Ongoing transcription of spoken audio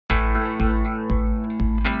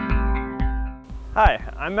Hi,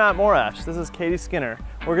 I'm Matt Morash. This is Katie Skinner.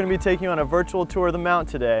 We're going to be taking you on a virtual tour of the Mount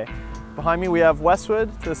today. Behind me we have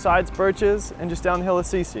Westwood, to the sides Birches, and just down the hill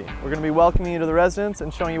Assisi. We're going to be welcoming you to the residence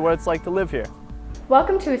and showing you what it's like to live here.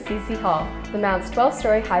 Welcome to Assisi Hall, the Mount's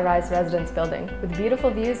 12-story high-rise residence building with beautiful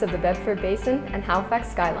views of the Bedford Basin and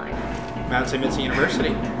Halifax skyline. Mount St. Vincent University.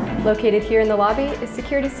 Located here in the lobby is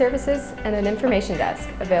security services and an information desk,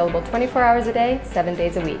 available 24 hours a day, 7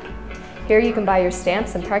 days a week. Here you can buy your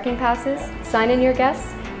stamps and parking passes, sign in your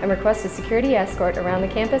guests, and request a security escort around the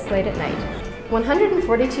campus late at night.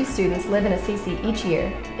 142 students live in Assisi each year,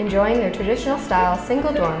 enjoying their traditional style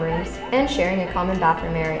single dorm rooms and sharing a common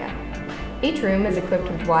bathroom area. Each room is equipped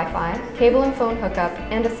with Wi-Fi, cable and phone hookup,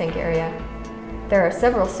 and a sink area. There are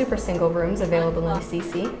several super single rooms available in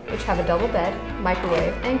Assisi, which have a double bed,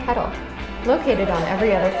 microwave, and kettle. Located on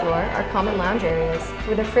every other floor are common lounge areas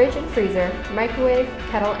with a fridge and freezer, microwave,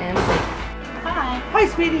 kettle, and sink. Hi. Hi,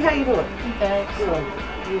 sweetie. How you doing?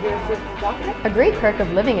 Good. You here for the doctor? A great perk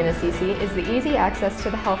of living in Assisi is the easy access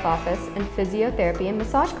to the health office and physiotherapy and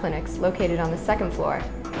massage clinics located on the second floor.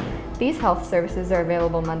 These health services are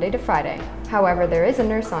available Monday to Friday. However, there is a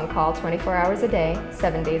nurse on call 24 hours a day,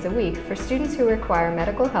 7 days a week for students who require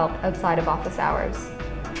medical help outside of office hours.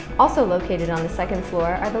 Also located on the second floor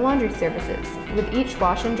are the laundry services, with each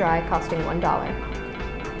wash and dry costing $1.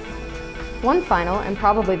 One final and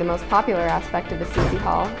probably the most popular aspect of Assisi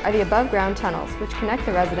Hall are the above-ground tunnels which connect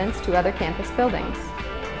the residents to other campus buildings.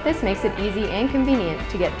 This makes it easy and convenient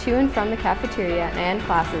to get to and from the cafeteria and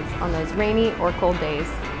classes on those rainy or cold days.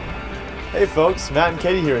 Hey folks, Matt and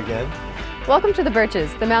Katie here again. Welcome to the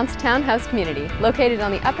Birches, the Mount's townhouse community, located on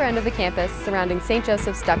the upper end of the campus surrounding St.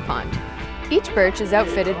 Joseph's Duck Pond. Each Birch is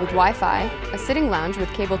outfitted with Wi-Fi, a sitting lounge with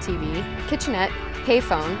cable TV, kitchenette,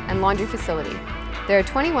 payphone, and laundry facility. There are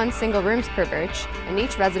 21 single rooms per Birch, and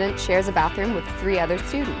each resident shares a bathroom with 3 other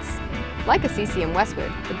students. Like Assisi and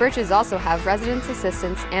Westwood, the Birches also have residence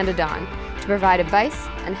assistants and a Don to provide advice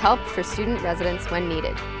and help for student residents when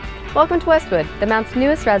needed. Welcome to Westwood, the Mount's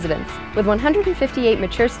newest residence, with 158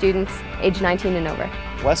 mature students aged 19 and over.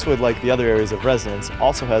 Westwood, like the other areas of residence,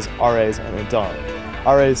 also has RAs and a Don.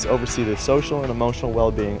 RAs oversee the social and emotional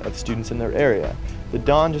well-being of students in their area. The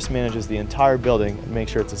Don just manages the entire building and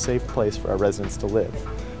makes sure it's a safe place for our residents to live.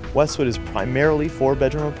 Westwood is primarily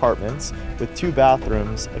 4-bedroom apartments with 2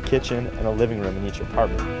 bathrooms, a kitchen, and a living room in each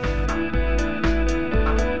apartment.